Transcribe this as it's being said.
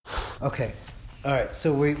Okay, all right.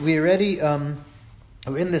 So we already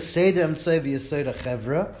we're in the Seder Emtsei v'Yesod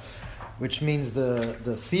HaChevra, which means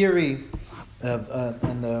the theory of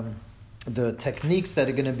and the techniques that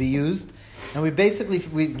are going to be used. And we finished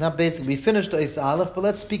Ois Aleph, but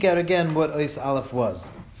let's speak out again what Ois Aleph was.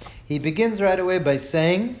 He begins right away by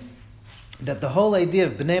saying that the whole idea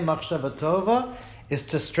of Bnei Machshava Tova is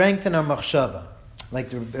to strengthen our Machshava. Like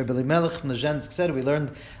the Rebbe Elimelech from the Zhensk said, we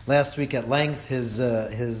learned last week at length his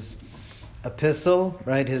epistle,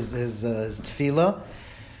 right? His tefillah,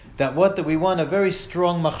 that we want a very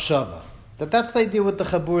strong machshava. That's the idea what the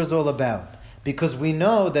Chabur is all about. Because we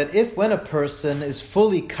know that when a person is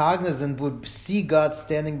fully cognizant, would see God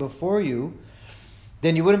standing before you,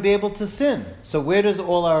 then you wouldn't be able to sin. So where does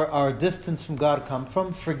all our distance from God come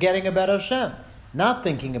from? Forgetting about Hashem, not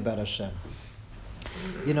thinking about Hashem.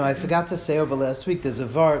 I forgot to say over last week, there's a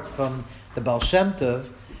vart from the Baal Shem Tov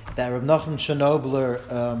that Reb Nachman Shonobler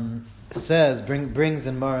brings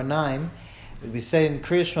in Mara 9. We say in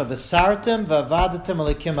Kriya Shema, V'sartem v'avadatem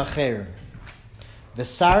elikim acherim.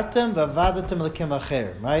 V'sartem v'avadatem elikim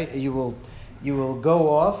acherim. Right? You will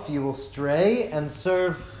go off, you will stray and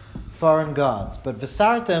serve foreign gods. But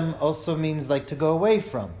V'sartem also means like to go away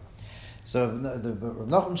from. So the Reb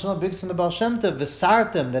Nachman Shonobler brings from the Baal Shem Tov,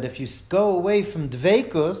 V'sartem, that if you go away from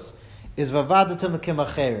Dveikus, is v'avadatem elikim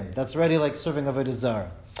acherim. That's already like serving Avodah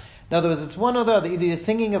Zarah. In other words, it's one or the other. Either you're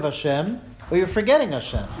thinking of Hashem or you're forgetting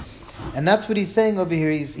Hashem. And that's what he's saying over here.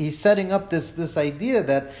 He's setting up this idea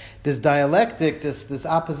that this dialectic, this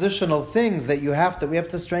oppositional things that we have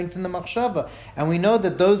to strengthen the machshava. And we know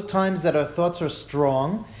that those times that our thoughts are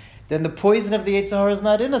strong, then the poison of the Yetzer Hara is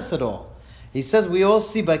not in us at all. He says we all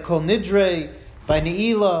see by Kol Nidre, by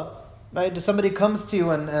Ne'ilah, right? If somebody comes to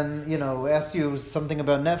you and asks you something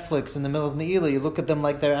about Netflix in the middle of Ne'ilah, you look at them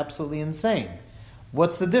like they're absolutely insane.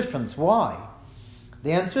 What's the difference? Why?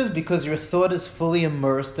 The answer is because your thought is fully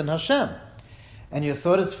immersed in Hashem. And your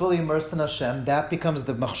thought is fully immersed in Hashem, that becomes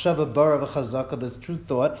the machshava bara v'chazaka, the true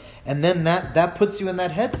thought, and then that puts you in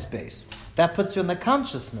that headspace. That puts you in the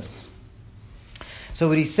consciousness. So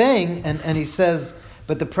what he's saying, and he says,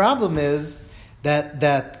 but the problem is that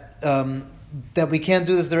we can't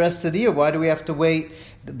do this the rest of the year. Why do we have to wait?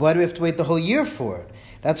 Why do we have to wait the whole year for it?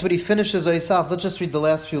 That's what he finishes Oisaf. Let's just read the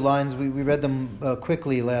last few lines. We read them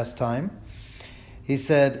quickly last time. He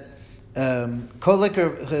said, in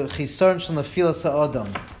the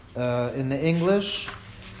English,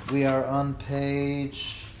 we are on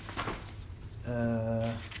page...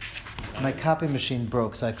 my copy machine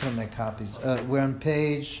broke, so I couldn't make copies. We're on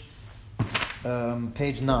page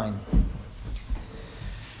 9.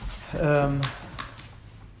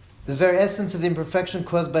 The very essence of the imperfection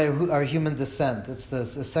caused by our human descent. It's the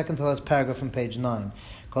second to last paragraph from page 9.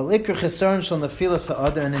 And in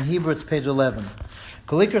Hebrew it's page 11.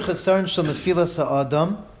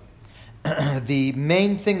 The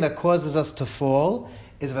main thing that causes us to fall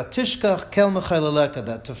is that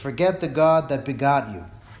to forget the God that begot you.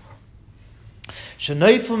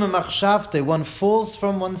 One falls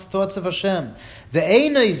from one's thoughts of Hashem.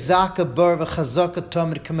 It's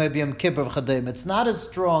not as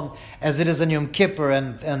strong as it is on Yom Kippur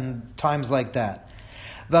and times like that.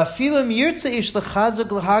 And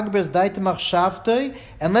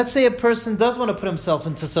let's say a person does want to put himself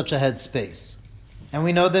into such a headspace, and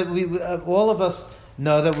we know that all of us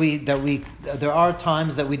know that there are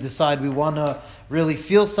times that we decide we want to really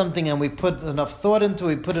feel something, and we put enough thought into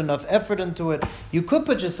it, we put enough effort into it. You could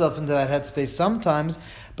put yourself into that headspace sometimes,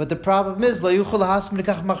 but the problem is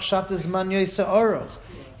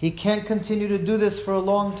he can't continue to do this for a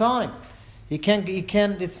long time. He can't.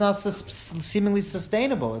 It's not seemingly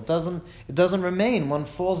sustainable. It doesn't remain. One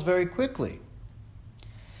falls very quickly.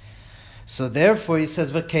 So therefore, he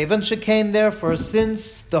says, "V'kevan shekain." Therefore,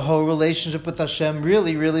 since the whole relationship with Hashem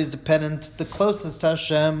really is dependent, the closest to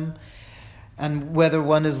Hashem, and whether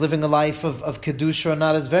one is living a life of kedusha or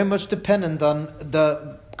not, is very much dependent on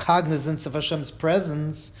the cognizance of Hashem's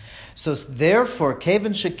presence. So therefore,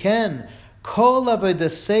 kevan shekain. Our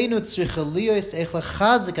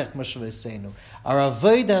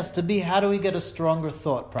avodah has to be, how do we get a stronger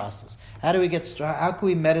thought process? How can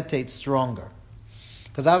we meditate stronger?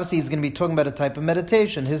 Because obviously he's going to be talking about a type of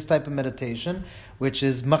meditation, his type of meditation, which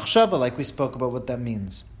is machshava, like we spoke about what that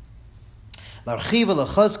means. To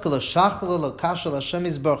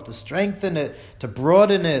strengthen it, to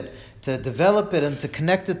broaden it, to develop it, and to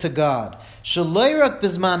connect it to God. Not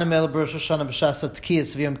just like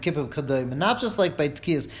by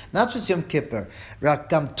Tkiyas, not just Yom Kippur.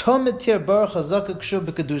 That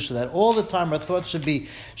all the time our thoughts should be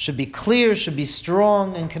clear, should be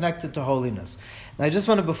strong, and connected to holiness. Now I just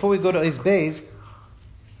want to, before we go to Ois Beis,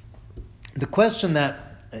 the question that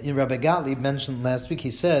Rabbi Gottlieb mentioned last week,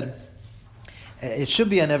 he said, it should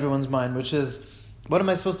be on everyone's mind, which is, what am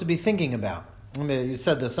I supposed to be thinking about? I mean, you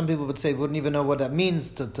said that some people would say wouldn't even know what that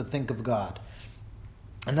means to think of God.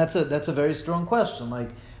 And that's a very strong question.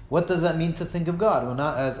 Like, what does that mean to think of God? Well,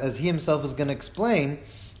 not as he himself is going to explain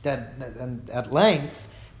that and at length,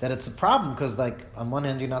 that it's a problem because, like, on one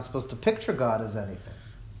hand, you're not supposed to picture God as anything.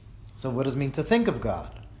 So, what does it mean to think of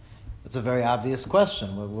God? It's a very obvious question.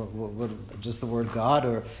 What, just the word God,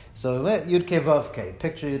 or so Yud Kei Vav Kei.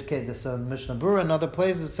 Picture Yud Kei. This Mishnah Berurah and other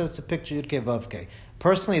places it says to picture Yud Kei Vav Kei.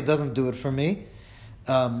 Personally, it doesn't do it for me.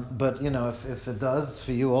 But if it does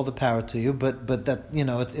for you, all the power to you. But that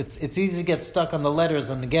it's easy to get stuck on the letters,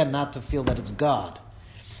 and again, not to feel that it's God,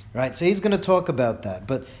 right? So he's going to talk about that.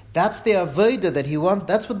 But that's the avodah that he wants.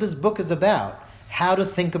 That's what this book is about. How to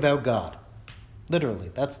think about God, literally.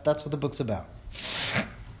 That's what the book's about.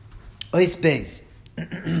 Ois beis,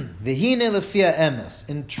 v'hine lefia emes.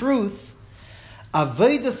 In truth,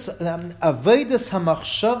 avodas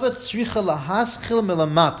hamachshava tzricha lahaschil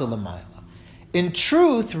milamata l'mayla. In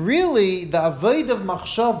truth, really, the avodah of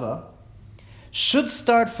machshava should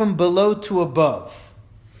start from below to above.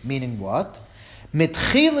 Meaning what?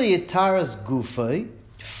 Mitchila yitaras gufay,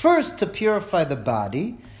 first to purify the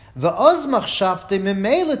body, v'oz machshavte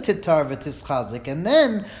memela titar v'tischazik, and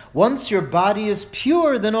then once your body is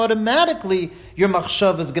pure, then automatically your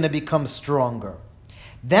machshava is going to become stronger.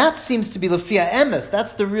 That seems to be lefia emes.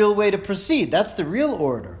 That's the real way to proceed. That's the real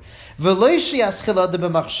order. And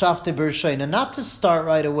not to start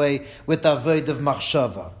right away with the avodah of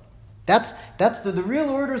machshava. That's the real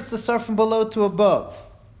order is to start from below to above.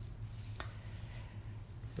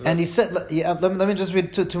 And he said, let me just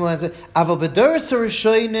read two lines. Aval b'doros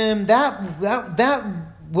harishonim,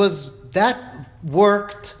 that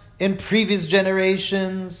worked in previous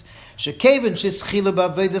generations. Shekevin shischilu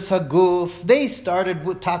b'avodas haguf. They started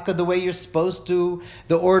with taka the way you're supposed to,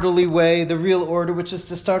 the orderly way, the real order, which is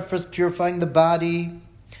to start first purifying the body.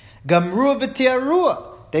 Gamru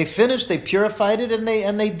v'tiarua. They finished, they purified it, and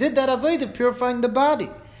they did that avodah, purifying the body.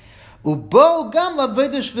 Ubo gam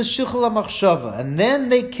l'avodas v'shichul machshava. And then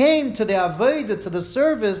they came to the avodah, to the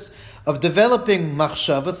service of developing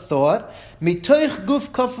machshava, thought, mitoich guf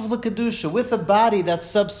kafuf l'kedusha, with a body that's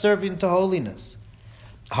subservient to holiness.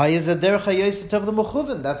 That's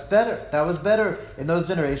better. That was better in those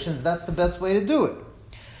generations. That's the best way to do it.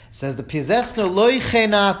 Says the Pizesno loy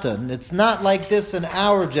chenata. It's not like this in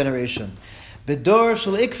our generation. Bedor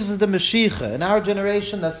shel ikfas de Mashiach. In our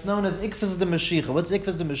generation, that's known as ikfas de Mashiach. What's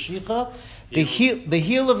ikfas de Mashiach? The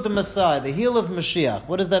heel of the Messiah, the heel of Mashiach.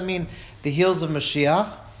 What does that mean? The heels of Mashiach.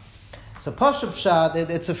 So Pashup Pshat,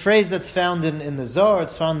 it's a phrase that's found in the Zohar.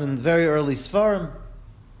 It's found in very early Sfarim.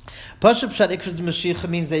 Pashup Pshat ikvas de Mashiach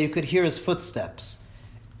means that you could hear his footsteps.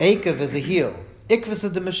 Eikav is a heel.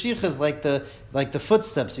 Ikvas de Mashiach is like the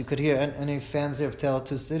footsteps you could hear. Any fans here of Tale of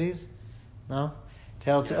Two Cities? No?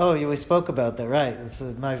 We spoke about that, right? It's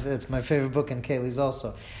my favorite book in Kaylee's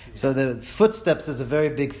also. So the footsteps is a very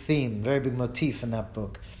big theme, very big motif in that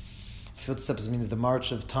book. Footsteps means the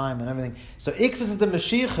march of time and everything. So ikvas de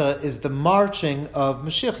Mashiach is the marching of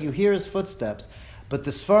Mashiach. You hear his footsteps. But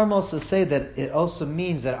the Sfarim also say that it also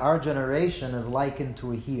means that our generation is likened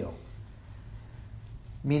to a heel.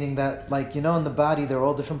 Meaning that, in the body, there are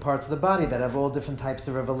all different parts of the body that have all different types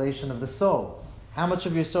of revelation of the soul. How much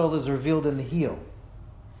of your soul is revealed in the heel?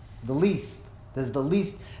 The least. There's the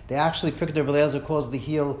least. They actually, Pirkei Eliezer calls the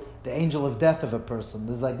heel the angel of death of a person.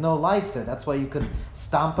 There's no life there. That's why you could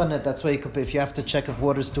stomp on it. That's why you could, if you have to check if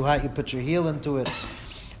water's too hot, you put your heel into it.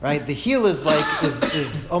 Right, the heel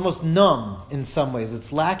is almost numb in some ways.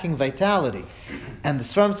 It's lacking vitality, and the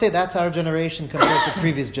Sfarim say that's our generation compared to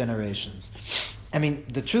previous generations. I mean,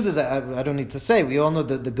 the truth is, I don't need to say. We all know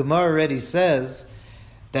that the Gemara already says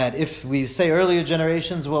that if we say earlier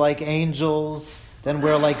generations were like angels, then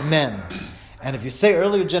we're like men, and if you say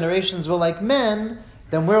earlier generations were like men,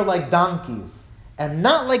 then we're like donkeys, and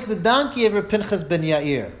not like the donkey of Reb Pinchas ben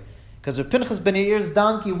Yair, because Reb Pinchas ben Yair's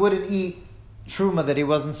donkey wouldn't eat truma that he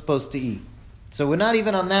wasn't supposed to eat. So we're not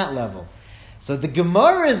even on that level. So the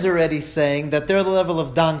Gemara is already saying that they're the level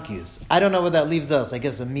of donkeys. I don't know where that leaves us. I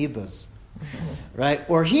guess amoebas. Right?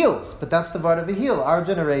 Or heels. But that's the part of a heel. Our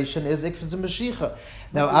generation is ikvas de Mashiach.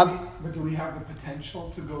 Now, but do we have the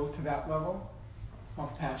potential to go to that level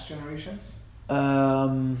of past generations?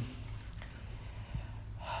 Do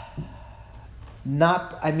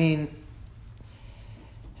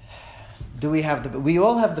we have we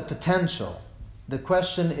all have the potential. The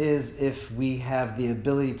question is if we have the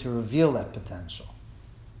ability to reveal that potential.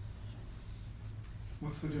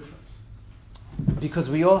 What's the difference? Because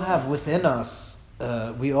we all have within us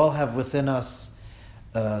we all have within us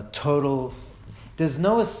total. There's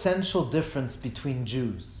no essential difference between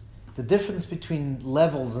Jews. The difference between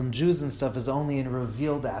levels and Jews and stuff is only in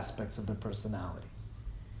revealed aspects of the personality.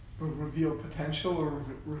 Revealed potential or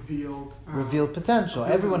revealed... revealed potential.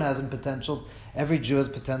 Everyone has a potential. Every Jew has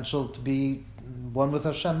potential to be one with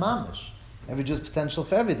Hashem Mamish. Every Jew has potential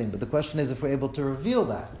for everything. But the question is if we're able to reveal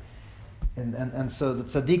that. And so the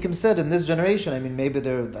tzaddikim said in this generation, I mean, maybe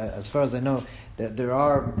there, as far as I know, there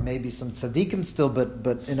are maybe some tzaddikim still,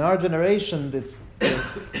 but in our generation, it's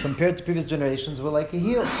compared to previous generations, we're like a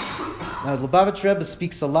heel. Now, Lubavitch Rebbe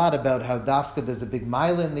speaks a lot about how dafka there's a big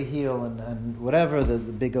mila in the heel and whatever, the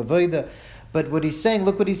big avoida. But what he's saying,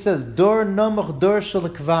 look what he says, Dor nomoch dor shel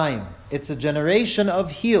kvayim. It's a generation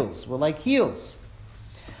of heels. We're like heels.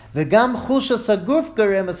 V'gam chulsha saguf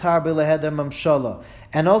garem es harbe leheder mamshala.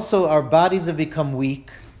 And also our bodies have become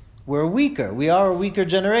weak. We're weaker. We are a weaker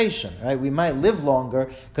generation, right? We might live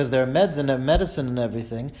longer because there are meds and medicine and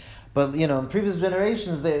everything. But, in previous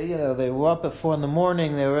generations, they were up at 4 a.m.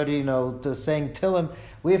 They're already, saying Tillim.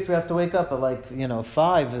 We have to wake up at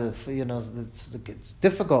 5. It's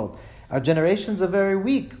difficult. Our generations are very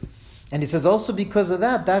weak. And he says also because of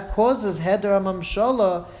that causes heder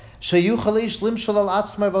amamshala sheyuchal ishlim shalal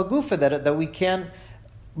atzmar valgufa, that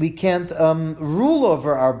we can't rule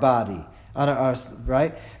over our body. On our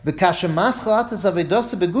right, so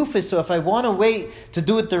if I want to wait to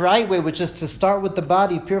do it the right way, which is to start with the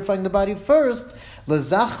body, purifying the body first,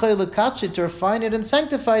 to refine it and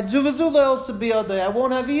sanctify it, I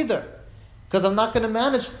won't have either, because I'm not going to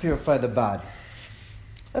manage to purify the body.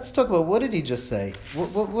 Let's talk about what did he just say?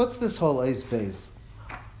 What's this whole Eis Beis?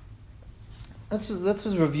 Let's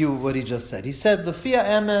just review what he just said. He said the Fia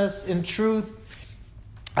Emes, in truth,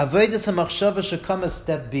 Avodas HaMachshava should come as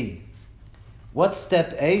step B. What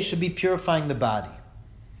step A? Should be purifying the body.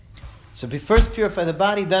 So if we first purify the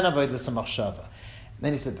body, then Avodas HaMachshava.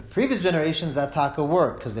 Then he said the previous generations that taka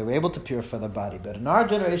worked because they were able to purify the body. But in our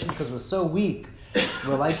generation, because we're so weak,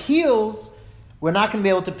 we're like heels, we're not going to be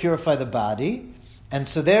able to purify the body. And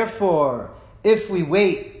so therefore, if we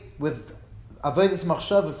wait with Avodas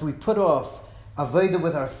HaMachshava, if we put off Avodah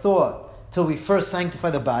with our thought till we first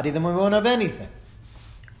sanctify the body, then we won't have anything.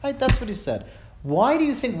 Right? That's what he said. Why do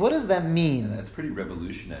you think, what does that mean? And that's pretty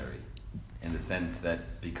revolutionary in the sense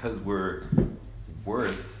that because we're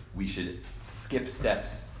worse, we should skip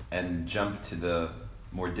steps and jump to the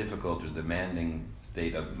more difficult or demanding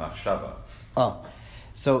state of machshava. Oh,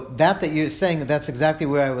 so that you're saying, that's exactly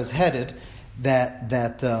where I was headed, that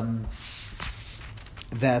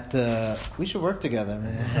we should work together.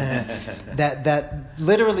 that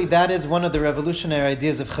literally that is one of the revolutionary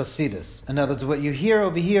ideas of Chassidus. In other words, what you hear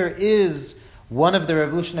over here is one of the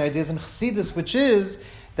revolutionary ideas in Chassidus, which is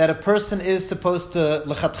that a person is supposed to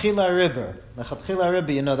lechatchila riber. Lechatchila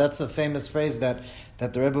riber, that's a famous phrase that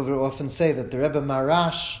the Rebbe would often say, that the Rebbe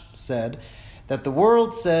Marash said, that the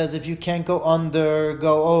world says if you can't go under,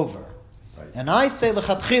 go over. Right. And I say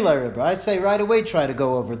lechatchila riber. I say right away try to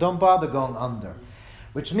go over. Don't bother going under.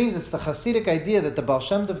 Which means it's the Hasidic idea that the Baal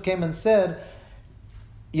Shem Tov came and said,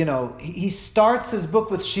 he starts his book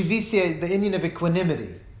with Shivisia, the Indian of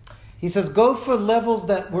equanimity. He says, go for levels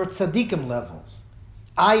that were tzaddikim levels.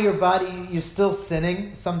 Your body, you're still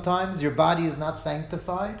sinning sometimes. Your body is not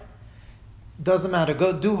sanctified. Doesn't matter.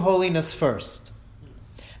 Go do holiness first.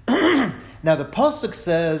 Now the Pasuk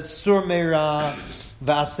says, Sur Meira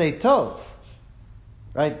V'asei Tov.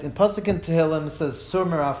 Right? In Pasuk in Tehillim it says, Sur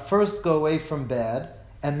Meira, first go away from bad,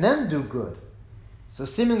 and then do good. So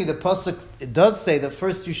seemingly the Pasuk, it does say that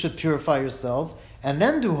first you should purify yourself, and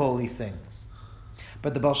then do holy things.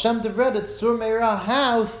 But the Baal Shem Tov read it, Sur Meira,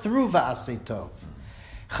 how? Through V'asei Tov.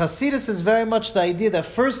 Chassidus is very much the idea that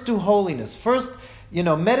first do holiness. First,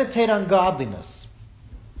 meditate on godliness.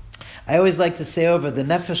 I always like to say over the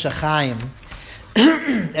Nefesh HaChaim.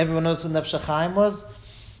 Everyone knows who Nefesh HaChaim was?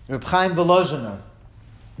 Reb Chaim Volozhiner.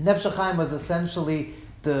 Nefesh HaChaim was essentially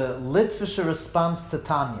the Litvische response to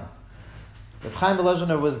Tanya. Reb Chaim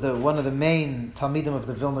Volozhiner was one of the main Talmidim of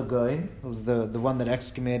the Vilna Gaon, who was the one that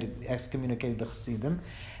excommunicated the Chassidim.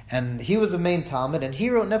 And he was the main Talmud, and he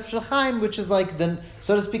wrote Nefesh HaChaim, which is like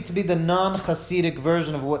so to speak, to be the non-Chassidic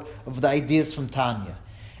version of the ideas from Tanya.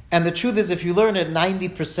 And the truth is, if you learn it,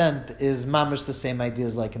 90% is mamish the same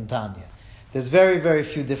ideas like in Tanya. There's very, very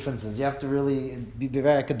few differences. You have to really be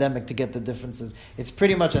very academic to get the differences. It's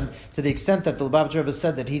pretty much, and to the extent that the Lubavitch Rebbe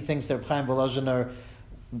said that he thinks that Reb Chaim Volozhiner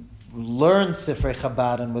learned Sifrei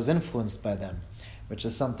Chabad and was influenced by them, which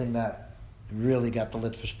is something that really got the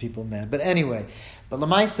Litvish people mad. But anyway, but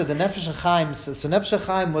Lamaisa, the Nefesh HaChaim, so Nefesh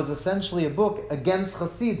HaChaim was essentially a book against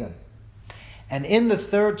Chassidim. And in the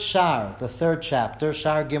third chapter,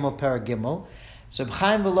 Shar Gimel Parag Gimel, so Reb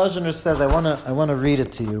Chaim Volozhiner says, I want to read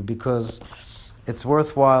it to you because it's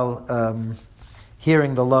worthwhile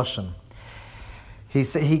hearing the lashon.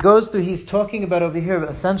 He's talking about over here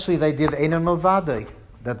essentially the idea of Einon Milvadoi,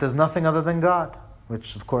 that there's nothing other than God,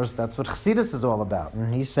 which of course that's what Chassidus is all about.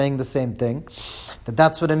 And he's saying the same thing,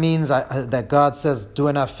 that's what it means that God says, do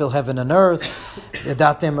I not fill heaven and earth? Know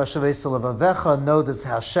this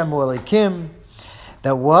Hashem Elokim.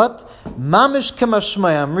 That what? Mamish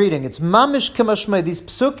Kemashmai, I'm reading. It's Mamish Kemashmai. These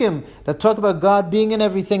psukim that talk about God being in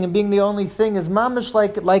everything and being the only thing is Mamish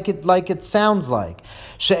like it sounds like.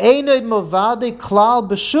 She'einoid movade klal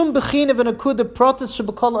b'shum b'china v'nakuda protis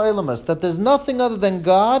sheb'kol ha'olamas. That there's nothing other than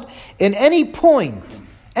God in any point,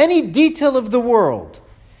 any detail of the world.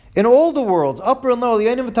 In all the worlds, upper and lower,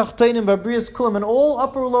 Yonim v'tachtoinim v'abrias kulam, in all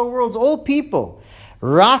upper and lower worlds, all people.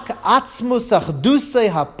 Rak atzmus achdusei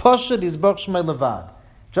ha'poshad izbach shmei levad.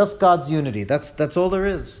 Just God's unity. That's all there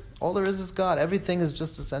is. All there is God. Everything is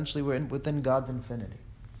just essentially within God's infinity.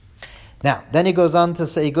 Now, then he goes on to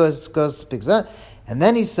say, speaks that, and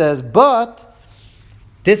then he says, but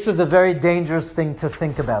this is a very dangerous thing to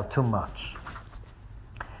think about too much.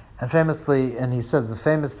 And famously, and he says the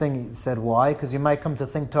famous thing, he said, why? Because you might come to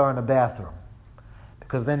think Torah in a bathroom.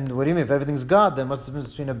 Because then, what do you mean? If everything's God, then what's the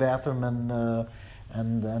difference between a bathroom and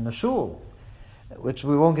a shul? Which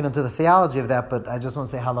we won't get into the theology of that, but I just want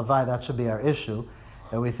to say halavai, that should be our issue,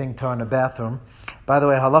 that we think Torah in a bathroom. By the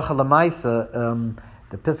way, halacha lemaisa,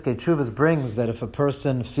 the Piskei Teshuvos brings that if a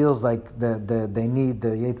person feels like they need the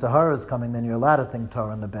Yetzer Hara is coming, then you're allowed to think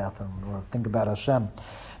Torah in the bathroom or think about Hashem.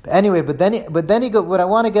 But anyway, but then he go. What I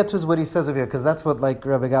want to get to is what he says over here, because that's what like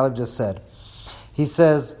Rabbi Galib just said. He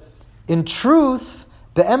says, in truth,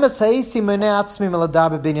 really, I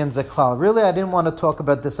didn't want to talk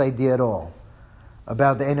about this idea at all.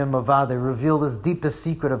 About the Einon Mavadeh, reveal this deepest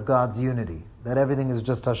secret of God's unity, that everything is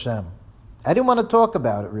just Hashem. I didn't want to talk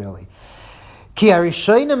about it really. The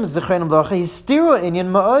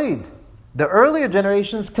earlier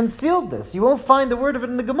generations concealed this. You won't find the word of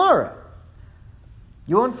it in the Gemara.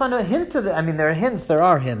 You won't find a hint of it. I mean, there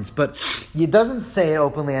are hints, but it doesn't say it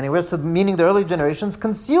openly anywhere. So, meaning the early generations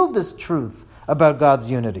concealed this truth about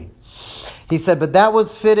God's unity. He said, but that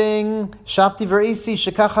was fitting. Shafti v'reisi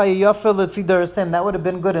shekacha yafa lefi darasem. That would have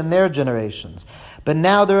been good in their generations. But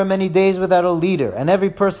now there are many days without a leader, and every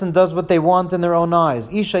person does what they want in their own eyes.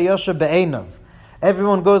 Isha yasha be'enav.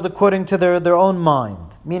 Everyone goes according to their own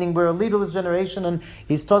mind. Meaning we're a leaderless generation, and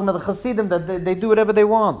he's talking about the Hasidim, that they do whatever they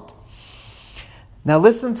want. Now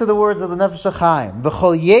listen to the words of the Nefesh HaChaim.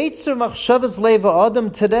 V'chol yetzer machshavas leiv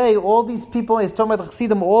ha'adam. Today, all these people, he's talking about the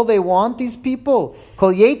Chassidim, all they want, these people.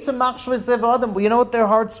 Kol yetzer machshavas leiv ha'adam. You know what their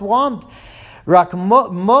hearts want? Rak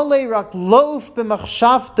mole rak louf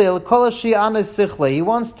b'machshavte el kol ashi anes sichle. He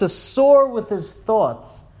wants to soar with his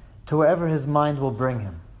thoughts to wherever his mind will bring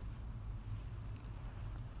him.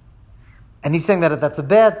 And he's saying that that's a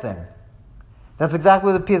bad thing. That's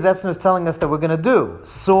exactly what the Piazetzner is telling us that we're going to do.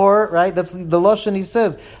 Soar, right? That's the lashon he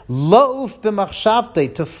says. La'uf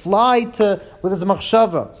b'machshavte, to fly with his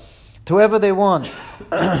machshava, to wherever they want.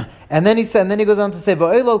 And then he goes on to say,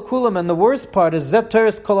 Va'oilol kulam, and the worst part is Zet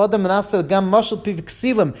Teres kol adam menasa gam mashal piv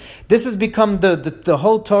ksilim. This has become the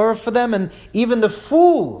whole Torah for them, and even the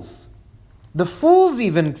fools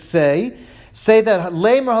even say that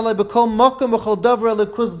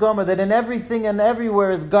that in everything and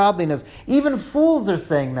everywhere is godliness. Even fools are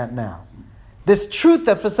saying that now. This truth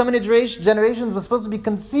that for so many generations was supposed to be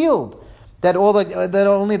concealed, that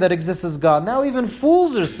only that exists is God. Now even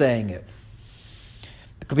fools are saying it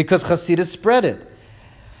because Hasidus spread it.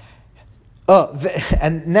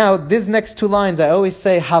 And now these next two lines, I always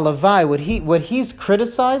say halavai. What he's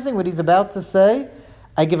criticizing, what he's about to say,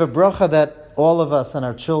 I give a bracha that all of us and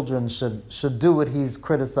our children should do what he's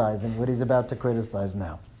criticizing, what he's about to criticize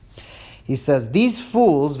now. He says, these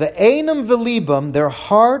fools, ve'enam v'libam, their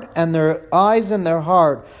heart and their eyes and their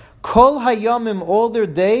heart, kol hayamim, all their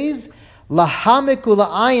days, lahamik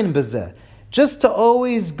ula'ayin bezeh, just to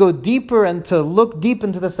always go deeper and to look deep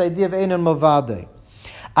into this idea of Einon Mavadeh.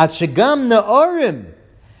 At shegam na'orim,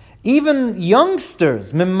 even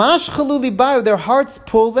youngsters, mimash chaluli bayu, their hearts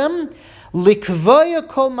pull them, that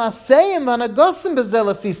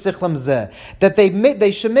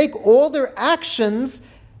they should make all their actions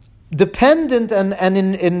dependent and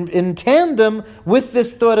in tandem with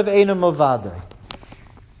this thought of Einon Mavadeh.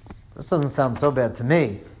 This doesn't sound so bad to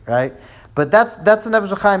me, right? But that's the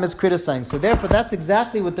Nefesh HaChaim is criticizing. So therefore, that's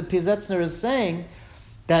exactly what the Piazetzner is saying.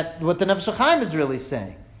 That what the Nefesh HaChaim is really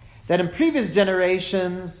saying, that in previous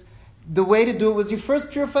generations, the way to do it was you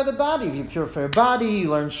first purify the body. You purify your body, you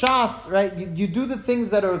learn Shas, right? You do the things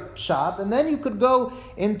that are Pshat, and then you could go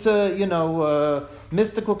into,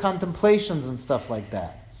 mystical contemplations and stuff like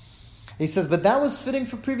that. He says, but that was fitting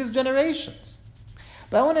for previous generations.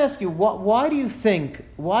 But I want to ask you, why do you think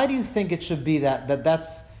it should be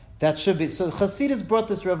that should be? So Chassidus brought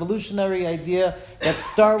this revolutionary idea that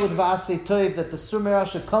start with V'asei Tov, that the Surah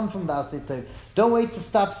should come from V'asei Tov. Don't wait to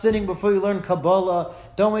stop sinning before you learn Kabbalah.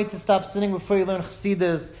 Don't wait to stop sinning before you learn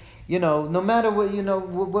Chassidus. No matter what,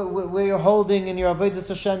 where you're holding in your Avodas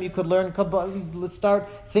Hashem, you could learn Kabbalah. Start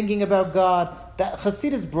thinking about God. That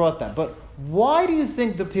Chassidus brought that. But why do you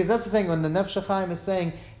think because that's the saying when the Nefesh HaChaim is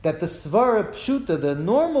saying that the Svara Pshuta, the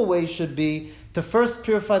normal way should be to first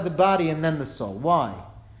purify the body and then the soul. Why?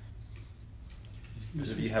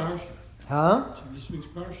 This week's parsha. Huh? This week's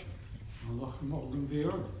parsha. Malachim Olim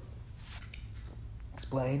V'Yordim.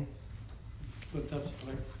 Explain. But that's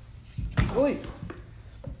like. Oi.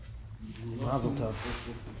 Mazel tov.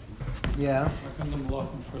 Yeah. How come the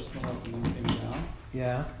Malachim first went up and then came down?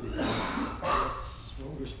 Yeah. That's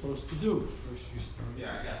what we're supposed to do. First you start.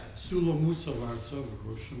 Yeah, I got it. Sula Musa Vartza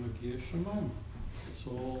V'Roshim Agia Shemon. It's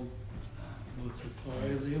all.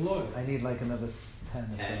 I need like another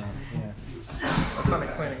 10. Yeah. That's not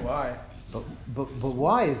explaining why. But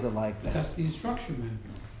why is it like that? That's the instruction manual.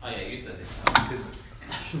 Oh yeah, you said it. Because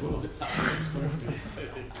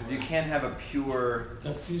you can't have a pure.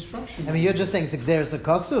 That's the instruction. I mean, you're just saying it's Xeris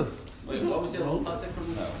Akasuv. Wait, what was the other pasuk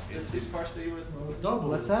from this week's parsha that you were? Double.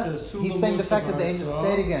 What's that? He's saying the fact that the angel.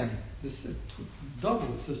 Say it again. This is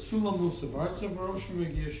double. It says Sula Musa Vartza V'Roshim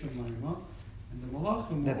Agia Shemon. And the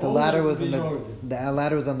Malachim that the ladder was the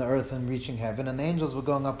ladder was on the earth and reaching heaven, and the angels were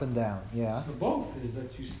going up and down. Yeah. So both is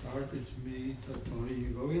that you start. It's me, Tatoni,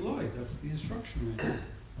 you go Eloi. That's the instruction manual.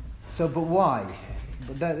 So, but why?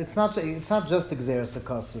 But that it's not just Xeris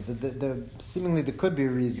Akasuv. Seemingly there could be a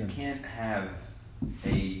reason. You can't have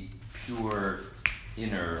a pure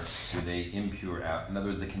inner with a impure out. In other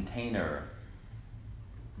words, the container,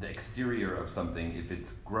 the exterior of something, if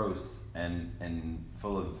it's gross and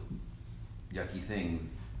full of yucky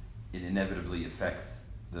things, it inevitably affects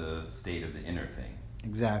the state of the inner thing.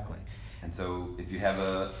 Exactly. And so if you have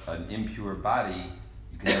an impure body,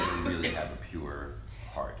 you can never really have a pure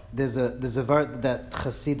heart. There's a word that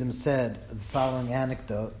Chassidim said, the following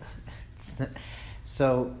anecdote.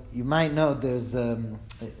 So you might know those are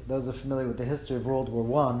familiar with the history of World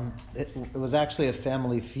War I. It was actually a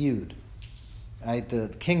family feud. Right?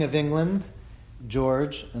 The King of England,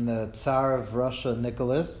 George, and the Tsar of Russia,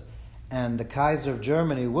 Nicholas, and the Kaiser of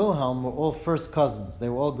Germany, Wilhelm, were all first cousins. They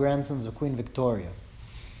were all grandsons of Queen Victoria.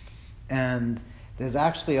 And there's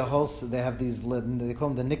actually they have these, they call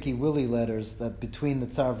them the Nicky Willy letters, that between the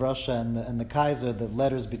Tsar of Russia and the Kaiser, the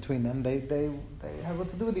letters between them, they had what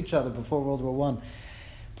to do with each other before World War I,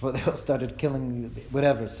 before they all started killing,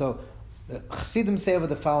 whatever. So Chassidim say over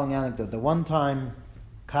the following anecdote, that one time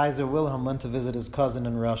Kaiser Wilhelm went to visit his cousin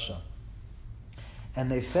in Russia,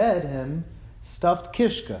 and they fed him stuffed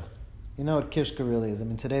kishka. You know what kishka really is. I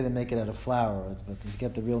mean, today they make it out of flour, but you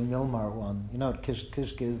get the real Milmar one. You know what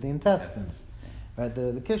kishka is? The intestines, right?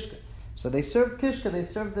 The kishka. So they served kishka. They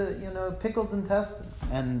served the pickled intestines,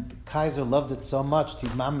 and Kaiser loved it so much.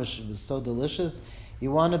 Mamish, it was so delicious.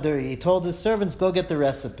 He told his servants, go get the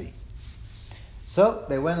recipe. So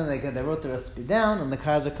they went and they wrote the recipe down, and the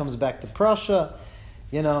Kaiser comes back to Prussia,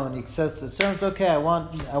 and he says to the servants, okay, I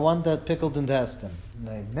want that pickled intestine. And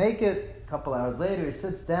they make it. A couple hours later, he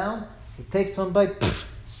sits down. He takes one bite,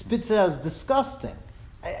 spits it out. It's disgusting.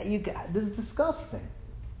 This is disgusting.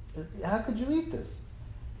 How could you eat this?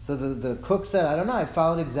 So the cook said, I don't know. I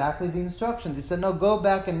followed exactly the instructions. He said, no, go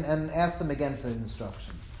back and ask them again for the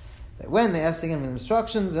instructions. So when they asked again for the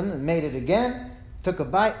instructions, and made it again, took a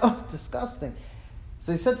bite. Oh, disgusting.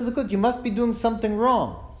 So he said to the cook, you must be doing something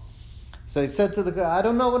wrong. So he said to the cook, I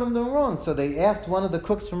don't know what I'm doing wrong. So they asked one of the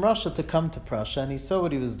cooks from Russia to come to Prussia, and he saw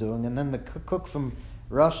what he was doing. And then the cook from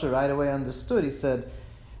Russia right away understood. He said,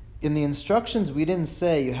 in the instructions, we didn't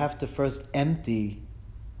say you have to first empty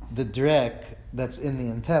the drek that's in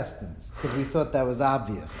the intestines, because we thought that was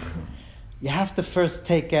obvious. You have to first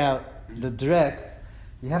take out the drek.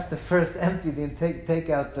 You have to first empty take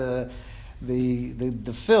out the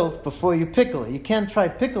filth before you pickle it. You can't try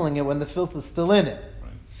pickling it when the filth is still in it.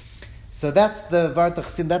 So that's the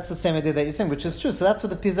Vartachsim, that's the same idea that you're saying, which is true. So that's what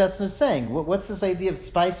the Pizetzner is saying. What's this idea of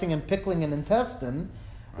spicing and pickling an intestine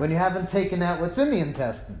when you haven't taken out what's in the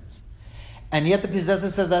intestines? And yet the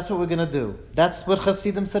Pizetzner says that's what we're going to do. That's what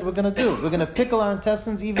Hasidim said we're going to do. We're going to pickle our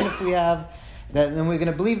intestines even if we have that, and we're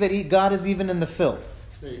going to believe that God is even in the filth.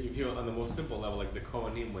 If you're on the most simple level, like the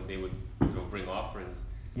Kohanim, when they would bring offerings,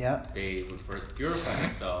 Yeah. They would first purify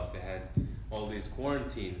themselves. They had all these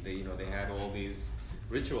quarantine. They had all these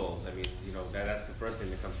rituals. I mean, that's the first thing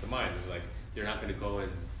that comes to mind. Is like they're not going to go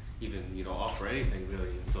and even offer anything really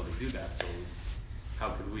until they do that. So how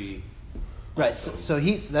could we? Right, so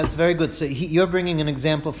that's very good. So you're bringing an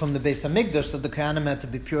example from the Beis Hamikdash that the Kohanim had to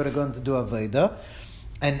be pure to go and to do Avodah,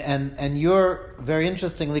 and you're very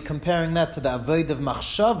interestingly comparing that to the Avodah of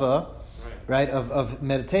Machshava, right, of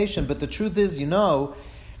meditation. But the truth is,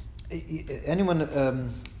 anyone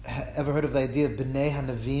ever heard of the idea of B'nai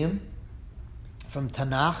HaNeviim from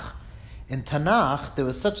Tanakh? In Tanakh, there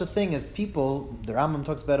was such a thing as people, the Rambam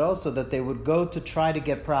talks about also, that they would go to try to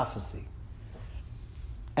get prophecy.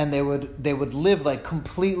 And they would live like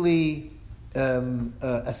completely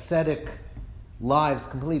ascetic lives,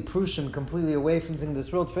 completely Prussian, completely away from things in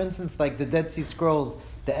this world. For instance, like the Dead Sea Scrolls,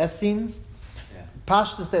 the Essenes,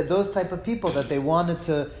 Pashtus, those type of people that they wanted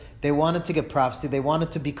to get prophecy. They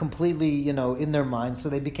wanted to be completely, in their minds. So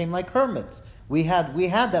they became like hermits. We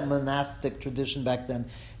had that monastic tradition back then.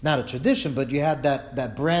 Not a tradition, but you had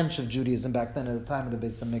that branch of Judaism back then at the time of the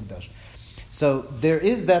Beis Hamikdash. So there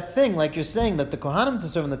is that thing, like you're saying, that the Kohanim to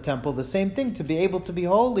serve in the temple, the same thing, to be able to be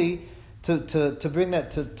holy, to bring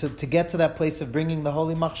that, to get to that place of bringing the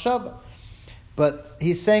holy machshava. But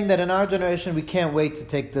he's saying that in our generation, we can't wait to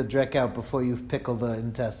take the dreck out before you pickle the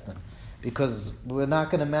intestine, because we're not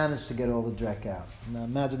going to manage to get all the dreck out. Now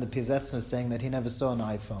imagine the Piazetzner saying that he never saw an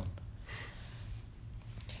iPhone.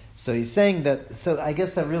 So he's saying that, so I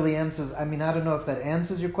guess that really answers, I don't know if that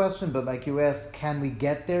answers your question, but like you asked, can we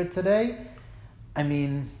get there today? I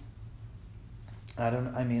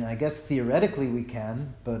guess theoretically we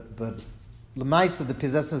can, but Lemaisa, the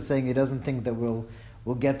Piazetzner, is saying he doesn't think that we'll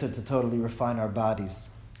get there to totally refine our bodies.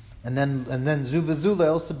 And then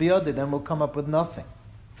Zuvazula also biyodi, then we'll come up with nothing.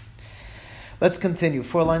 Let's continue.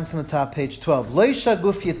 4 lines from the top, page 12. Loisha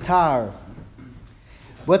guf yatar.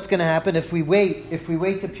 What's going to happen if we wait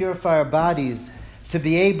to purify our bodies to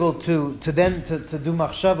be able to do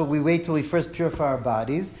machshava? We wait till we first purify our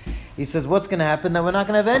bodies. He says, what's going to happen? That we're not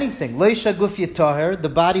going to have anything. Loisha guf yataher, the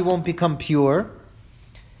body won't become pure.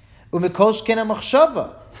 Umikol shkena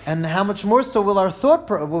machshava, and how much more so will our thought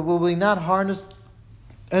will we not harness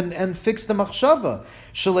and fix the machshava?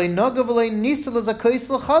 Shalei noga v'lei nisa l'zakois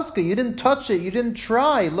l'chazka. You didn't touch it. You didn't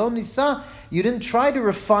try. Lo nisa. You didn't try to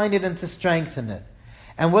refine it and to strengthen it.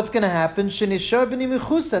 And what's going to happen? Shenishar b'ni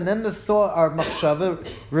mechusa, and then the thought, our machshava,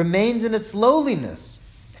 remains in its lowliness.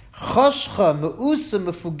 Choshcha, me'usa,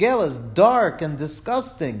 mefugelas, dark and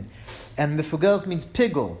disgusting. And mefugelas means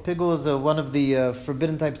pigul. Pigul is one of the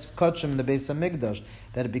forbidden types of kachim in the Beis Hamikdash,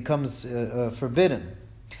 that it becomes forbidden.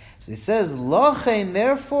 So he says, Lochein,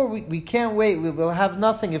 therefore we can't wait. We will have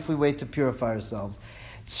nothing if we wait to purify ourselves.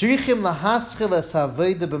 Tzrichim lahaschil es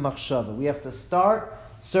havayda b'machshava. We have to start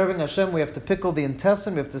serving Hashem. We have to pickle the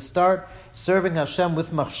intestine. We have to start serving Hashem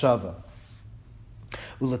with machshava.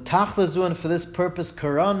 Ulatachlazu, and for this purpose,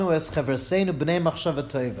 karanu es chaverseinu b'nei machshava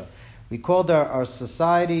toiva. We called our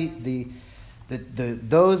society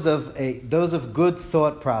those of good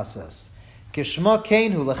thought process. Kishma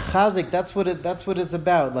keinhu lechazik. That's what it's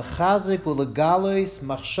about. Lechazik ulegalois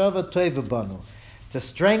machshava toiva banu, to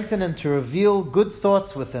strengthen and to reveal good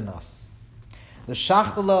thoughts within us. The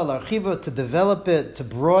shachala l'archiva, to develop it, to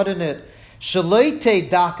broaden it. Shaloite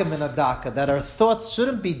dakam and adaka, that our thoughts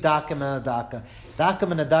shouldn't be dakam and adaka.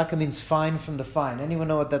 Dakam and adaka means fine from the fine. Anyone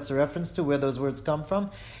know what that's a reference to? Where those words come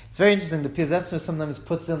from? It's very interesting. The Piazetzner sometimes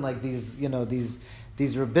puts in like these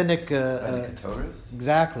rabbinic. By the Ketores?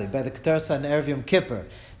 Exactly, by the Ketores on Erev Yom Kippur.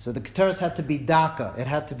 So the Ketores had to be daka. It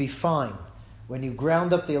had to be fine. When you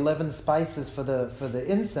ground up the 11 spices for the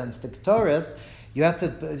incense, the Ketores, you had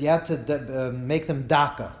to make them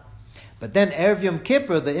daka. But then Erev Yom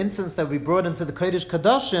Kippur, the incense that we brought into the Kodesh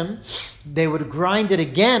Kadashim, they would grind it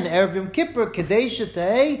again, Erev Yom Kippur, Kadesha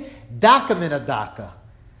Tehei, daka min adaka.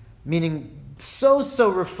 Meaning so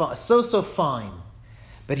fine.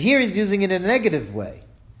 But here he's using it in a negative way.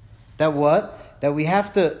 That what? That we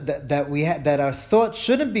have to, that our thought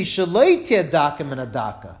shouldn't be shaloitia daka min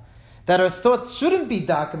adaka. That our thoughts shouldn't be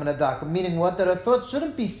daka min adaka. Meaning what? That our thoughts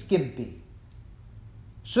shouldn't be skimpy.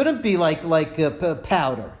 Shouldn't be like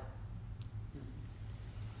powder.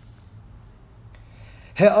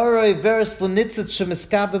 Our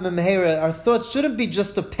thoughts shouldn't be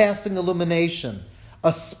just a passing illumination,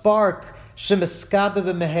 a spark, a spark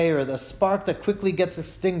that quickly gets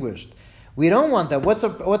extinguished. We don't want that. What's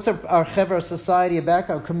our chever society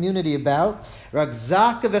about, our community about? Rather,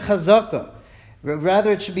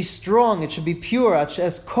 it should be strong, it should be pure. That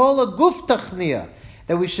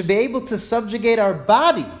we should be able to subjugate our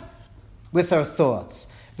body with our thoughts.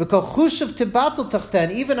 V'kol chushav tibatel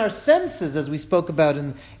tachtan. Even our senses, as we spoke about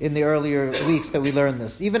in the earlier weeks that we learned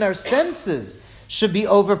this, even our senses should be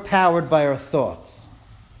overpowered by our thoughts.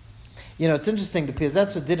 It's interesting. The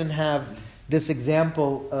Piazetzra didn't have this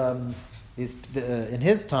example in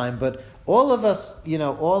his time, but all of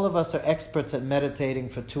us are experts at meditating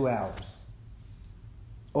for 2 hours.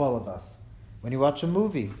 All of us. When you watch a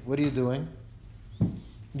movie, what are you doing?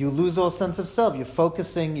 You lose all sense of self. You're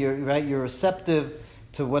focusing. You're receptive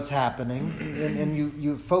to what's happening, and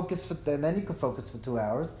you focus and then you can focus for 2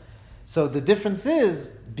 hours. So the difference is,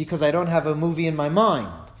 because I don't have a movie in my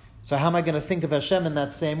mind, so how am I going to think of Hashem in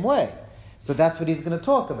that same way? So that's what he's going to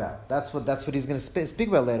talk about. That's what he's going to speak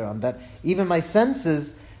about later on. That even my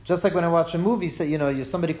senses, just like when I watch a movie,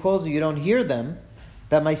 somebody calls you don't hear them.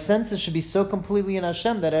 That my senses should be so completely in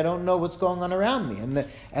Hashem that I don't know what's going on around me.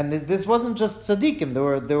 And this wasn't just tzaddikim.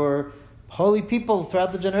 There were holy people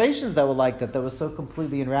throughout the generations that were like that. That were so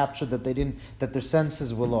completely enraptured that their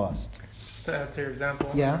senses were lost. Just to add to your example,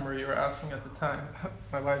 I remember you were asking at the time.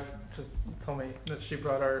 My wife just told me that she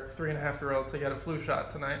brought our 3.5-year-old to get a flu shot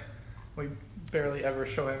tonight. We barely ever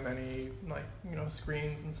show him any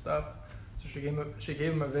screens and stuff. So she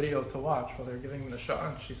gave him a video to watch while they were giving him the shot,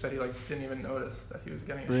 and she said he didn't even notice that he was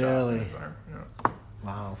getting a shot in his arm.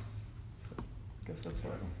 Wow. So I guess that's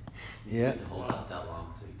what. Yeah. To hold out that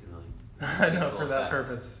long so you can really. I know, for that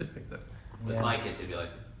purpose. Exactly. With my kids, they'd be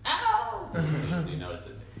like, "Ow!" You notice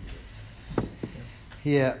it.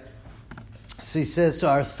 Yeah. So he says, so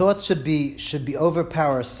our thoughts should be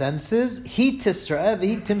overpower our senses. It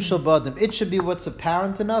should be what's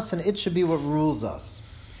apparent in us, and it should be what rules us.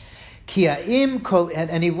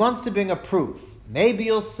 And he wants to bring a proof. Maybe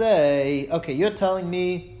you'll say, okay, you're telling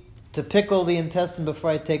me to pickle the intestine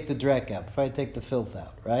before I take the dreck out, before I take the filth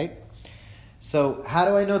out, right? So how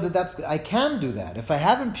do I know that I can do that? If I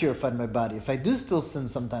haven't purified my body, if I do still sin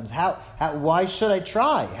sometimes, why should I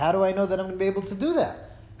try? How do I know that I'm going to be able to do that?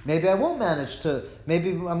 Maybe I won't manage to.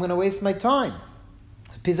 Maybe I'm going to waste my time.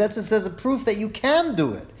 Piazetzra says a proof that you can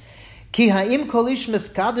do it. Ki ha'im kol ish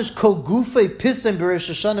miskadosh kol gufei pisem b'Rosh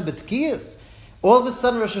Hashanah b'tkiyas. All of a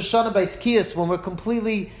sudden, Rosh Hashanah by tkiyas, when we're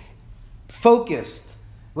completely focused,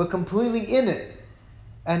 we're completely in it,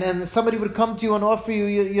 and then somebody would come to you and offer you,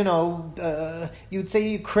 you would say,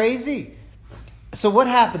 you're crazy. So what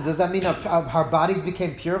happens? Does that mean our bodies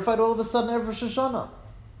became purified all of a sudden every Rosh Hashanah?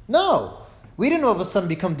 No. We didn't all of a sudden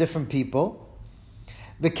become different people.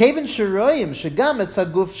 We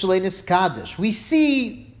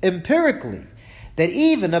see empirically that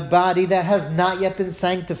even a body that has not yet been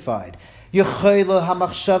sanctified, a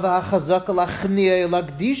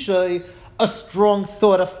strong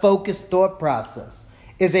thought, a focused thought process,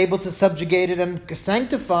 is able to subjugate it and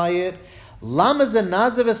sanctify it. Why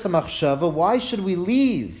should we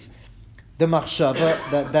leave the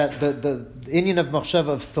machshava, the Indian of machshava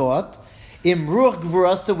of thought, Imruach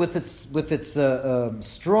Gvurasa with its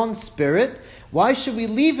strong spirit? Why should we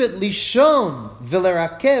leave it lishon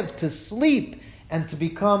vilerakev, to sleep and to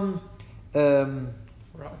become to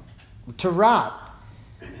rot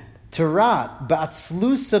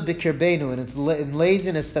ba'atzlusa b'kirbenu, and it's in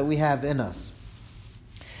laziness that we have in us.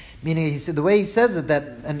 Meaning, he said, the way he says it, that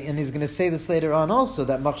and he's going to say this later on also,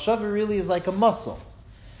 that machshava really is like a muscle.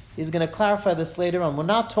 He's going to clarify this later on. We're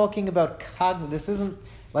not talking about cognitive. This isn't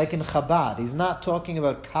like in Chabad. He's not talking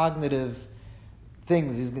about cognitive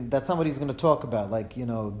things. That's not what he's going to talk about, like,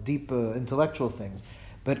 deep intellectual things.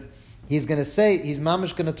 But he's going to say, he's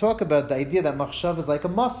mamish going to talk about the idea that machshav is like a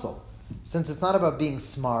muscle. Since it's not about being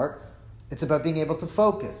smart, it's about being able to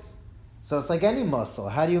focus. So it's like any muscle.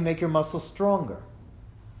 How do you make your muscles stronger?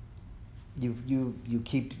 You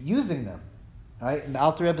keep using them. Right? And the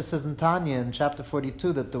Alter Rebbe says in Tanya in chapter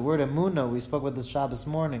 42 that the word emunah, we spoke about this Shabbos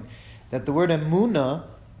morning, that the word emunah,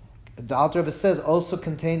 the Alter Rebbe says, also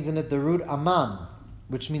contains in it the root aman,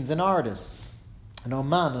 which means an artist. An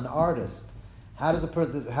oman, an artist. How does a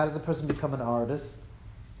person become an artist?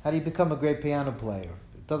 How do you become a great piano player?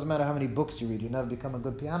 It doesn't matter how many books you read, you never become a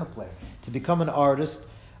good piano player. To become an artist,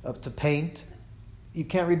 to paint, you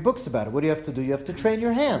can't read books about it. What do you have to do? You have to train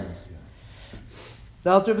your hands. The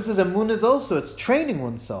Alter Rebbe says emunah is also, it's training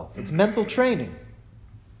oneself. It's mental training.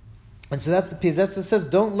 And so that's the Piazetzra says,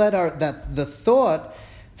 don't let the thought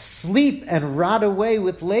sleep and rot away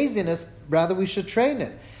with laziness. Rather, we should train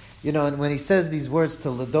it. And when he says these words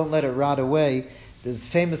to don't let it rot away, there's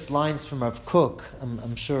famous lines from Rav Kook.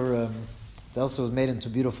 I'm sure it also was made into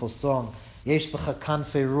a beautiful song. Yesh lecha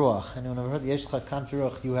kanfei ruach. Anyone ever heard? Yesh lecha kanfei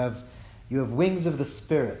ruach. You have wings of the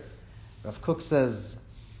spirit. Rav Kook says,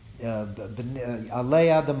 Alei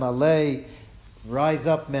Adam Alei, Rise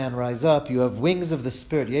up, man, rise up. You have wings of the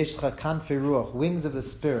Spirit. Yesh lecha kanfei ruach, wings of the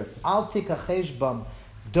Spirit. Al tikachesh bam.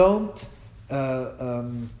 Don't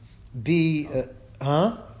be,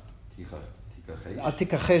 Al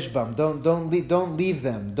tikachesh bam. Don't leave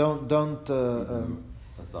them. Don't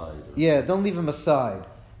aside. Yeah, don't leave them aside.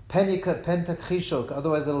 Pentak chishok,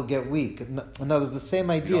 otherwise it'll get weak. In other words, the same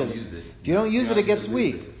idea. If you don't use it, it gets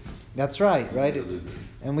weak. That's right?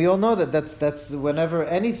 And we all know that's whenever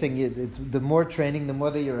anything, the more training, the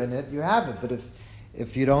more that you're in it, you have it. But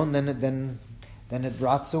if you don't, then it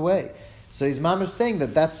rots away. So his mom is saying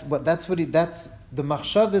that's the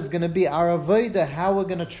machshav is going to be our avodah, how we're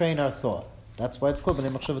going to train our thought. That's why it's called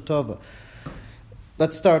b'nei machshava tova.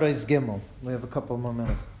 Let's start Ois Gimel. We have a couple more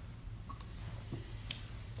minutes.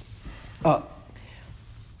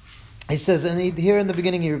 He says, and here in the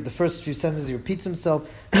beginning, the first few sentences, he repeats himself.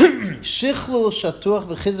 Shichlul shatuach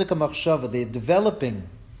v'chizuk machshava. The developing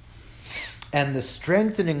and the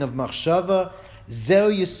strengthening of machshava.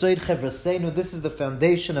 Zeu yisoid chevraseinu. This is the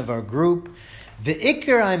foundation of our group.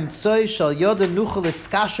 V'ikar ha'imtzoi shal yoda nuchel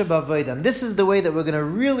eskasher b'avodah. And this is the way that we're going to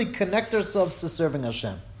really connect ourselves to serving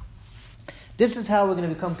Hashem. This is how we're going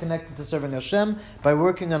to become connected to serving Hashem, by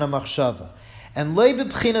working on a machshava. And loy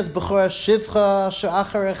b'bchinas b'chor shivcha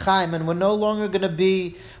she'achar echaim, and we're no longer going to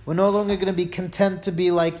be content to be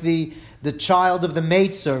like the child of the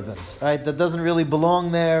maidservant, right? That doesn't really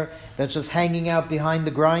belong there. That's just hanging out behind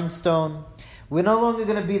the grindstone. We're no longer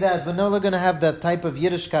going to be that. We're no longer going to have that type of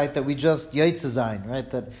Yiddishkeit that we just yotze zayin, right?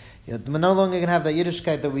 That we're no longer going to have that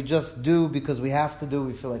Yiddishkeit that we just do because we have to do.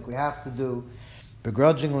 We feel like we have to do.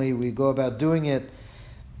 Begrudgingly, we go about doing it.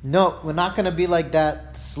 No, we're not going to be like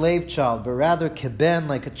that slave child, but rather keben,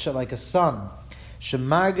 like a son.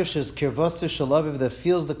 Shemargishes kirvosu shalaviv, that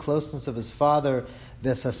feels the closeness of his father.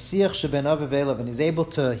 Vesasiach sheben aviv elav, and he's able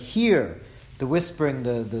to hear the whispering,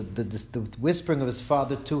 the whispering of his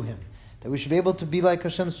father to him. That we should be able to be like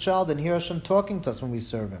Hashem's child and hear Hashem talking to us when we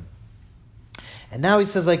serve Him. And now he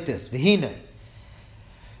says like this: V'hinei.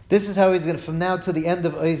 This is how he's going to, from now to the end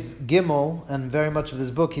of Ois Gimel, and very much of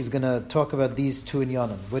this book, he's going to talk about these two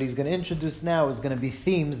inyanim. What he's going to introduce now is going to be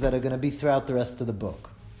themes that are going to be throughout the rest of the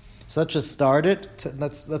book. So let's just start it.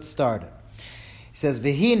 Let's start it. He says,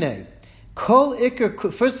 V'hinei, kol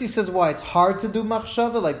ikar, first he says why it's hard to do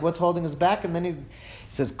machshava, like what's holding us back, and then he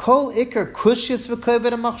says, kol ikar kushis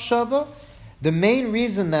v'kovet machshava, the main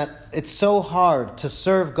reason that it's so hard to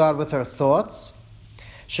serve God with our thoughts,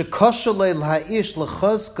 that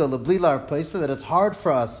it's hard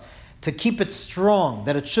for us to keep it strong,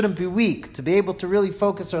 that it shouldn't be weak, to be able to really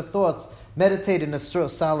focus our thoughts, meditate in a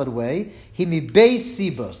solid way.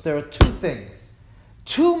 There are two things,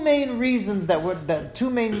 two main reasons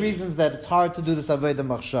that it's hard to do this avodah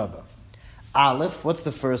machshava. Aleph, what's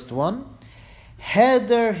the first one?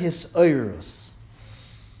 Heder his oirus,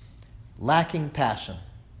 lacking passion,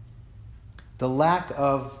 the lack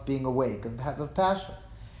of being awake, of passion.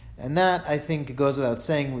 And that, I think, it goes without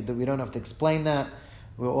saying that we don't have to explain that.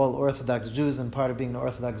 We're all Orthodox Jews, and part of being an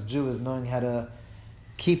Orthodox Jew is knowing how to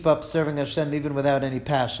keep up serving Hashem even without any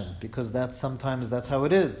passion, because sometimes that's how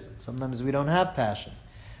it is. Sometimes we don't have passion.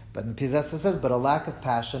 But in Pizessa says, but a lack of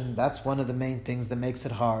passion, that's one of the main things that makes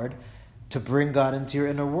it hard to bring God into your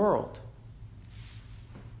inner world.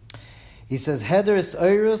 He says, Heder is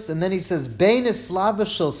oirus, and then he says, Bein islava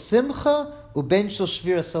shel simcha ubein shel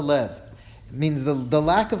shviras halev. It means the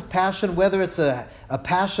lack of passion, whether it's a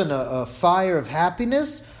passion, a fire of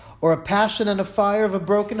happiness, or a passion and a fire of a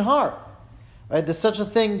broken heart. Right? There's such a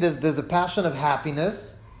thing, there's a passion of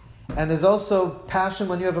happiness, and there's also passion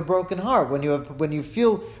when you have a broken heart, when you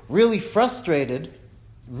feel really frustrated,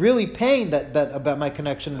 really pained that about my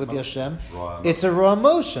connection with Hashem. It's a raw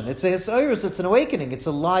emotion. It's a hisayrus, it's an awakening, it's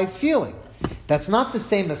a live feeling. That's not the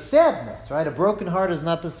same as sadness, right? A broken heart is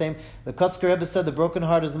not the same. The Kotzker Rebbe said the broken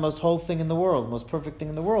heart is the most whole thing in the world, the most perfect thing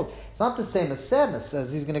in the world. It's not the same as sadness,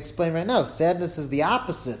 as he's going to explain right now. Sadness is the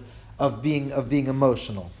opposite of being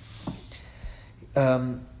emotional.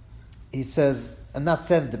 He says, and not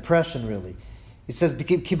sad, depression really. He says, as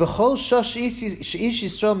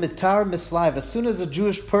soon as a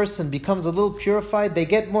Jewish person becomes a little purified, they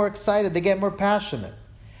get more excited, they get more passionate.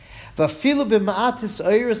 Even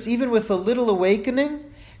with a little awakening,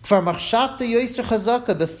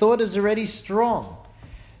 the thought is already strong,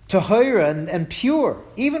 tahira and pure.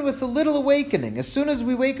 Even with a little awakening, as soon as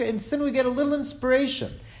we wake up in sin, we get a little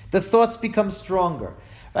inspiration. The thoughts become stronger.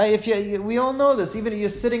 Right? We all know this. Even if you're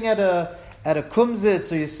sitting at a kumzitz,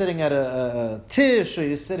 or you're sitting at a tish, or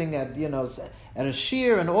you're sitting at a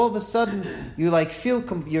shir, and all of a sudden you feel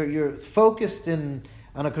you're focused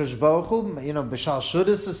on a Kodesh Baruch Hu, b'shal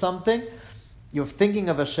shudis or something, you're thinking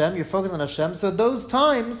of Hashem, you're focused on Hashem, so at those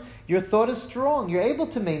times, your thought is strong. You're able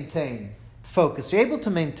to maintain focus. You're able to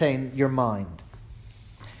maintain your mind.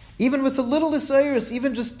 Even with a little isairis,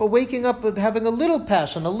 even just waking up, having a little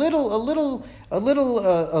passion, a little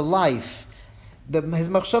life, his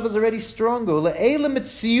machshava is already stronger.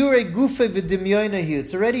 It's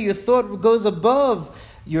already, your thought goes above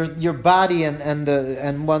your body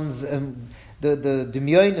and one's the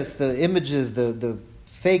dimyonis, the images, the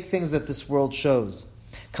fake things that this world shows.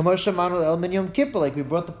 Like we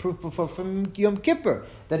brought the proof before from Yom Kippur,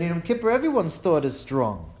 that in Yom Kippur everyone's thought is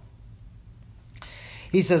strong.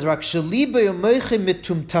 He says, but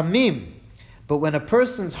when a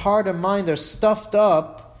person's heart and mind are stuffed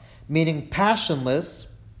up, meaning passionless,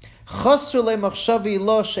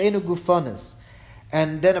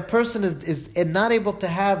 and then a person is not able to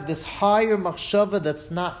have this higher machshava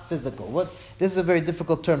that's not physical. This is a very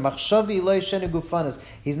difficult term.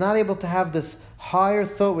 He's not able to have this higher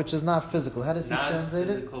thought which is not physical. How does he translate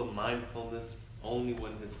it? Non-physical mindfulness only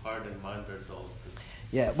when his heart and mind are dull.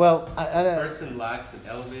 Yeah, well, a person lacks an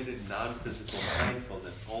elevated non-physical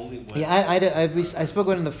mindfulness only when. Yeah, I spoke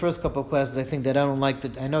about it in the first couple of classes. I think that I don't like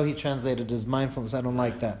that. I know he translated it as mindfulness. I don't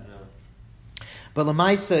like that. No. But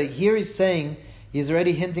Lamaisa, here he's saying, he's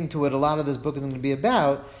already hinting to what a lot of this book is going to be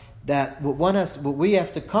about. That what we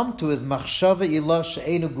have to come to is machshava ilah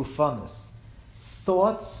she'enu gufanis,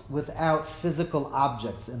 thoughts without physical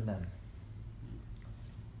objects in them.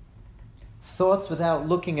 Thoughts without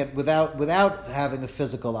looking at, without having a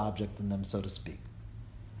physical object in them, so to speak.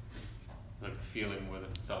 Like feeling more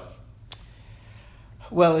than thought.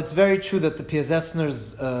 Well, it's very true that the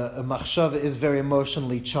Piaseczner's machshava is very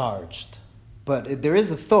emotionally charged, but there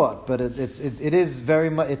is a thought. But it is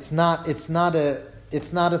very much. It's not a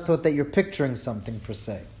thought that you're picturing something per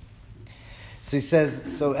se. So he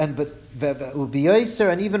says and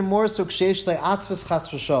even more so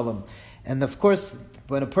and of course,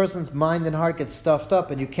 when a person's mind and heart gets stuffed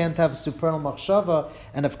up and you can't have a supernal machshava,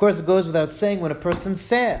 and of course it goes without saying when a person's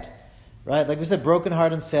sad, right? Like we said, broken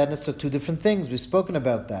heart and sadness are two different things. We've spoken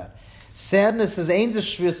about that. Sadness is ein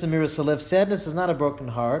zeshvius amiras halev. Sadness is not a broken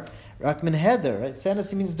heart. Rak min heder, right?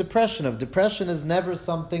 Sadness means depression. Depression is never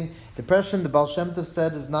something. Depression, the Baal Shem Tov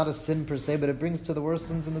said, is not a sin per se, but it brings to the worst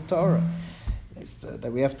sins in the Torah.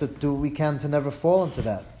 That we have to do what we can to never fall into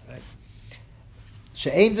that.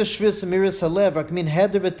 Depression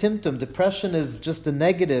is just a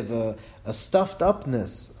negative, a stuffed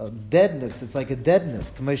upness, a deadness. It's like a deadness.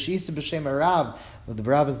 The Rav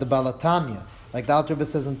is the Balatanya, like the Alter Rebbe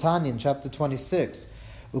says in Tanya in chapter 26.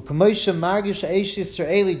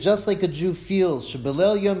 Just like a Jew feels,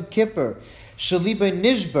 Shebelel Yom Kippur, Shaliber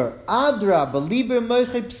Nishber, Adra, Beliber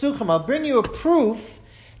Moiche Psuchim. I'll bring you a proof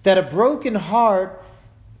that a broken heart.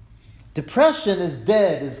 Depression is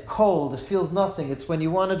dead, is cold, it feels nothing. It's when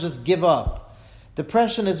you want to just give up.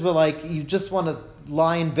 Depression is where like you just want to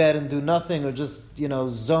lie in bed and do nothing, or just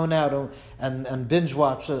zone out and binge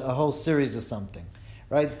watch a whole series or something,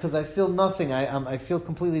 right? Because I feel nothing. I feel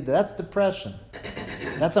completely dead. That's depression.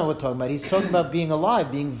 That's not what we're talking about. He's talking about being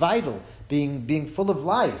alive, being vital, being full of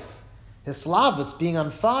life. Hislavus, being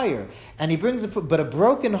on fire. And he brings but a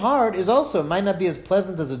broken heart is also, it might not be as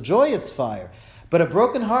pleasant as a joyous fire. But a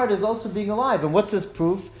broken heart is also being alive. And what's his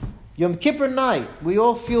proof? Yom Kippur night. We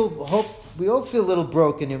all feel a little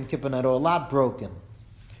broken Yom Kippur night, or a lot broken.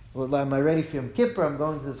 Well, am I ready for Yom Kippur? I'm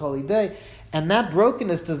going to this holy day. And that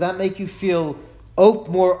brokenness, does that make you feel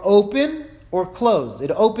more open or closed?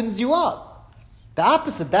 It opens you up. The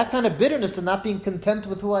opposite, that kind of bitterness and not being content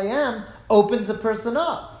with who I am, opens a person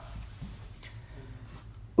up.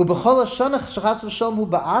 But if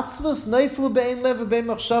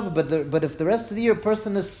the rest of the year a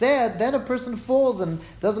person is sad, then a person falls and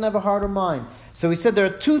doesn't have a heart or mind. So we said there are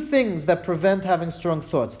two things that prevent having strong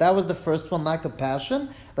thoughts. That was the first one, lack of passion.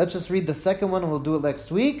 Let's just read the second one and we'll do it next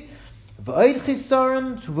week. And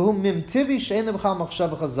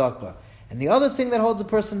the other thing that holds a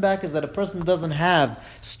person back is that a person doesn't have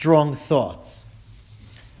strong thoughts.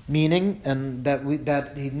 Meaning, and that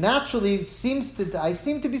he naturally I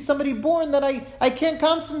seem to be somebody born that I can't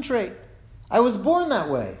concentrate. I was born that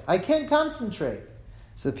way. I can't concentrate.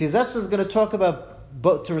 So the Piaseczner is going to talk about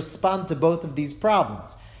to respond to both of these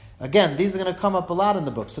problems. Again, these are going to come up a lot in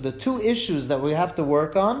the book. So the two issues that we have to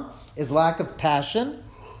work on is lack of passion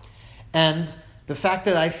and the fact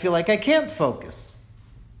that I feel like I can't focus.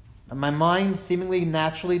 And my mind seemingly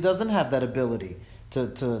naturally doesn't have that ability to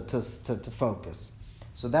focus.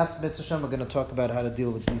 So that's Mitzvah Shem. We're going to talk about how to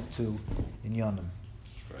deal with these two in Yonim.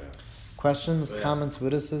 Questions, comments,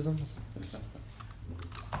 witticisms?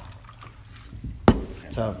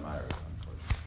 Tough.